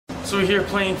So we're here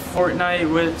playing Fortnite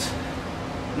with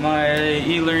my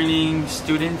e-learning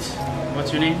student.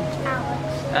 What's your name?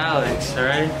 Alex. Alex,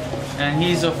 alright? And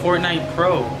he's a Fortnite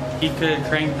pro. He could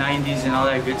crank 90s and all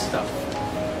that good stuff.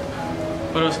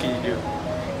 What else can you do?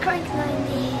 Crank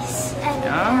 90s and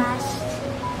fast.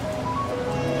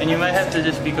 And you might have to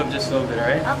just speak up just a little bit,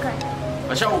 alright? Okay.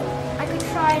 Watch out! I could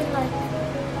try and like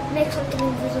make something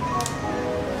invisible.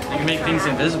 You can make things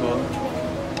invisible.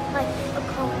 Like a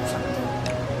cone or something.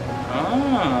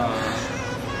 Oh.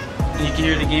 And you can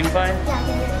hear the game fine? Yeah, I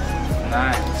can hear it.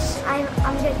 Nice. I'm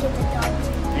gonna get the dub.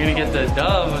 You're gonna get the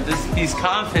dub? He's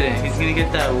confident. He's gonna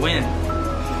get that win.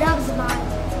 Dub's mine.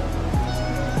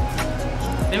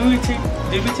 Did we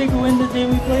take a win the day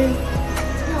we played?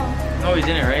 No. No, we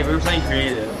didn't, right? We were playing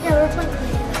creative. Yeah, we were playing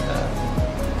creative.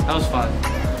 That was fun.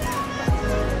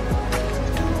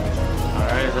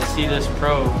 Alright, let's see this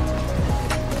pro.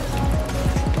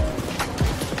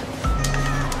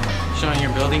 Showing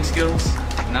your building skills.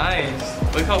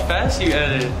 Nice. Look how fast you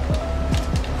edited.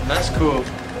 That's cool.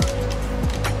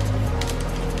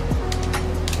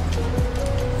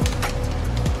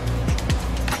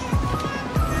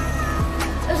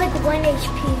 It was like 1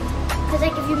 HP. Because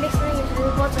like if you mix something into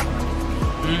it was like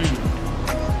 1 HP.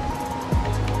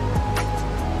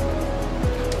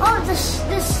 Oh, this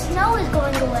snow is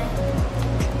going away.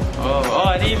 Oh,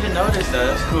 I didn't even notice that.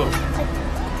 That's cool. Like,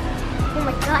 oh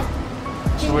my god.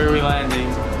 So where are we landing?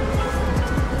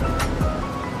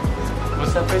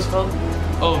 What's that place called?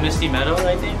 Oh, Misty Meadow,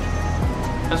 I think.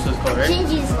 That's what it's called, right?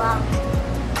 Gingy's loud.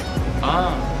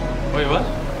 Ah, wait, what?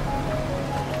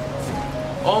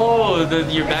 Oh,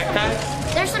 your backpack?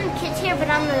 There's some kids here, but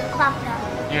I'm gonna clap them.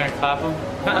 You're gonna clap them?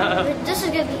 This is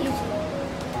gonna be easy.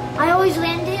 I always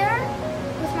land here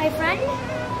with my friend,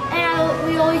 and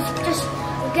we always just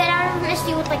get out of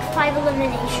Misty with like 5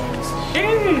 eliminations.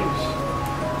 Sheesh.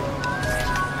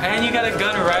 And you got a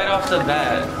gun right off the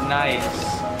bat. Nice.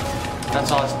 That's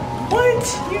awesome. What?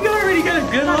 You already got a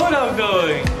good loadout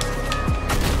going.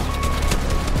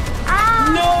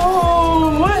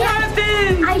 No! What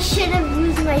happened? I should have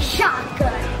used my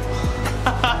shotgun.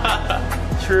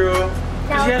 True.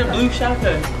 Because you had a blue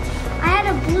shotgun. I had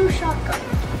a blue shotgun.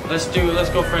 Let's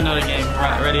go for another game.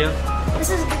 Right, ready up?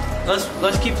 This is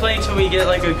Let's keep playing till we get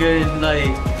like a good or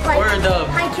a dub.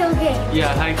 high kill game.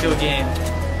 Yeah, high kill game.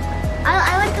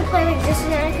 I like to play like this,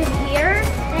 and I could hear,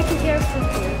 and I could hear from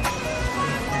here.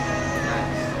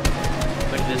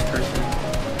 Nice. Look at this person.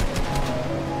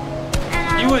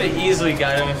 And You would have easily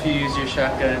got him if you used your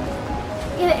shotgun.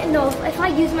 Yeah, no, if I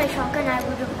used my shotgun, I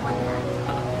would have won that.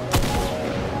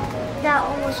 That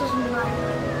almost was mine.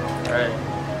 Alright,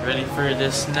 ready for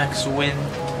this next win?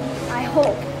 I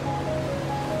hope.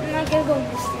 I'm not gonna go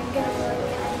Misty. I'm gonna go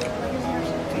like Zero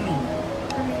something.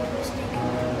 I made a mistake.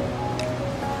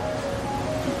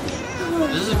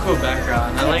 This is a cool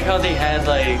background. I like how they had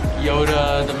like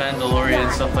Yoda, the Mandalorian,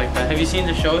 and stuff like that. Have you seen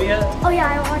the show yet? Oh yeah,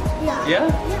 I watched. Yeah. Yeah?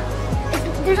 Yeah.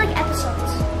 There's like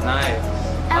episodes. Nice.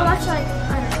 I watched like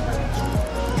I don't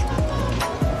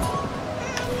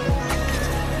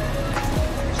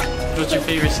know. What's your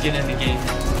favorite skin in the game?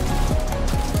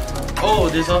 Oh,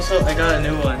 there's also, I got a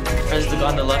new one. Press the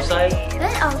on the left side.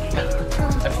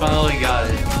 I finally got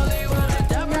it.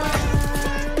 No.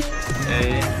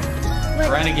 Hey. But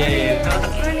Renegade.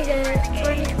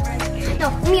 No,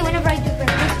 me whenever I do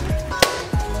renegade.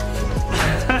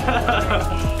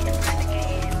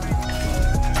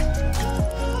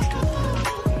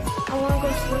 I want to go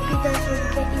slow because we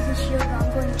get easy shield. I'm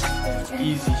going to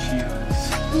Easy shields.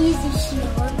 Easy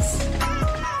shields.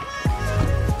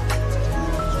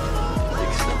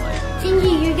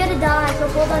 Gingy, you're gonna die, so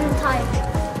hold on tight.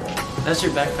 That's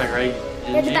your backpack, right?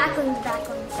 Yeah, the back one's the back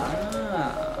one. Ah.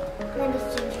 And then this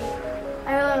Gingy. I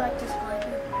really like this one.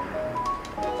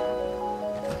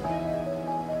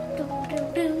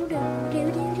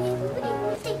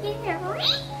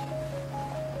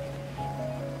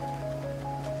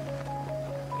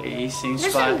 Hey, same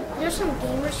spot. There's some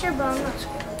gamers here, but I'm not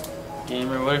scared.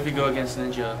 Gamer, what if you go against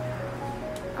Ninja?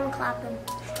 I'm clapping.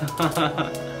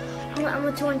 I'm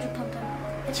a 200 pump him.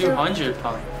 200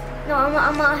 pump. No,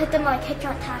 I'm gonna hit them like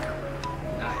headshot tackle.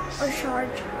 Nice. Or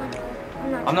charge.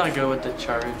 I'm not good with the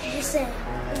charge. Just saying.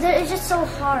 It's just so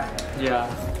hard. Yeah.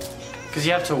 Because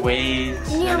you have to wait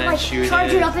and then like, shoot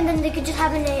charge it up, and then they could just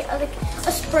have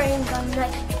a spraying gun,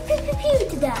 like pew pew pew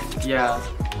to death. Yeah.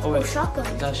 Oh, wait. Shotgun.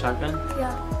 Is that a shotgun?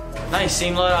 Yeah. Nice,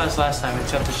 same loadout as last time,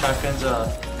 except the shotgun's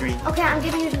green. Okay, I'm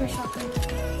gonna use my shotgun.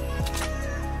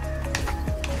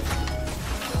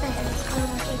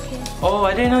 Oh,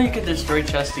 I didn't know you could destroy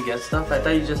chests to get stuff. I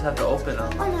thought you just had to open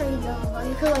them. Oh no, you don't.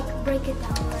 You could like break it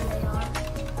down where they are.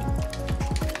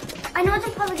 I know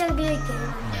there's probably gonna be a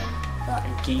gamer. But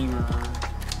A gamer.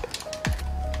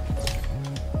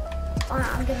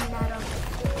 I'm getting mad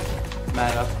up.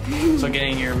 Mad up. So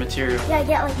getting your material. Yeah, I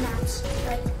get like mats.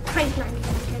 Like crank 90.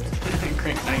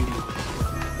 Crank 90.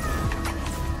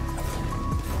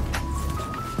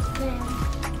 Man.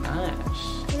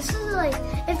 Nice. This is like,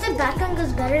 if the back gun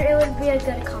goes better, it would be a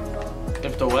good combo.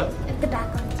 If the what? If the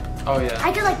back gun. Oh yeah.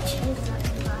 I could like change that.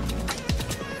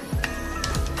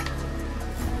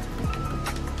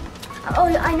 Oh,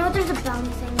 I know there's a bounty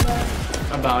thing there.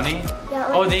 A bounty? Yeah.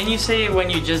 Like, Oh, then you say when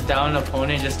you just down an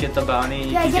opponent, just get the bounty,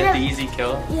 you Yeah, can get get a- the easy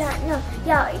kill. Yeah,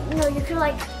 no, you could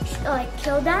like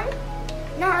kill them,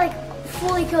 not like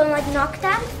fully kill them, like knock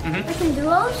them, Mhm. like in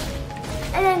duos,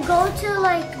 and then go to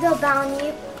like the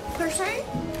bounty person,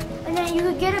 and then you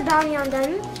could get a bounty on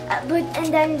them,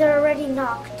 and then they're already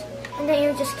knocked, and then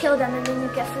you just kill them, and then you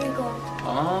get free gold.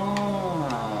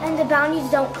 Oh. And the bounties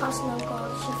don't cost no gold;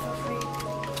 it's just for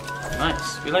free.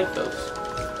 Nice. We like those.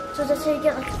 So that's how you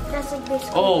get like basically.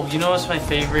 Oh, you know what's my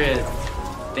favorite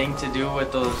thing to do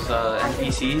with those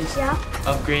NPCs? Yeah.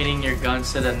 Upgrading your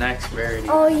guns to the next rarity.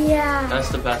 Oh yeah. That's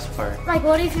the best part. Like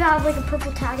what if you have like a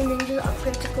purple tag and then you just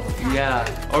upgrade to gold tag?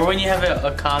 Yeah. Or when you have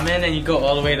a common and you go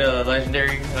all the way to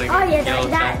legendary. Like Oh yeah, yellow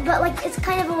that. tag. But like it's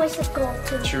kind of a waste of gold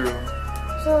too. True.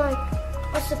 So like,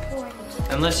 what's the point?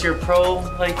 Unless you're pro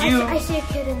like you. I see a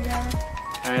kid in there.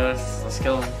 All right, let's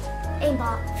kill him.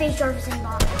 Aimbot. Face Jarvis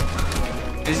aimbot.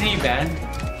 Isn't he banned?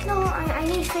 No, I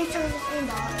need Face Jarvis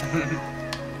aimbot.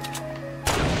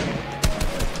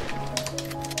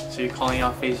 So you're calling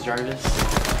out Face Jarvis?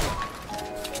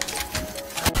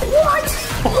 What?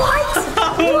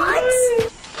 What?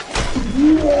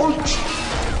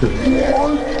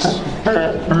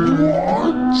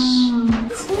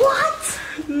 What?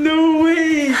 No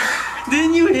way!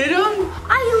 Didn't you hit him?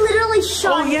 I literally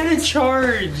shot. Oh, he had a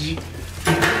charge.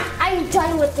 I'm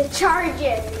done with the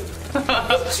charges. The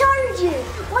charges.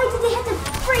 Why did they have to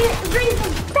bring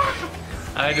them back?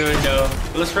 I don't know.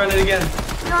 Let's run it again.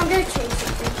 No, I'm gonna change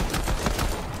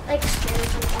something. Like skin or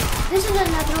something. This is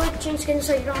another way to change skin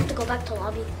so you don't have to go back to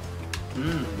lobby.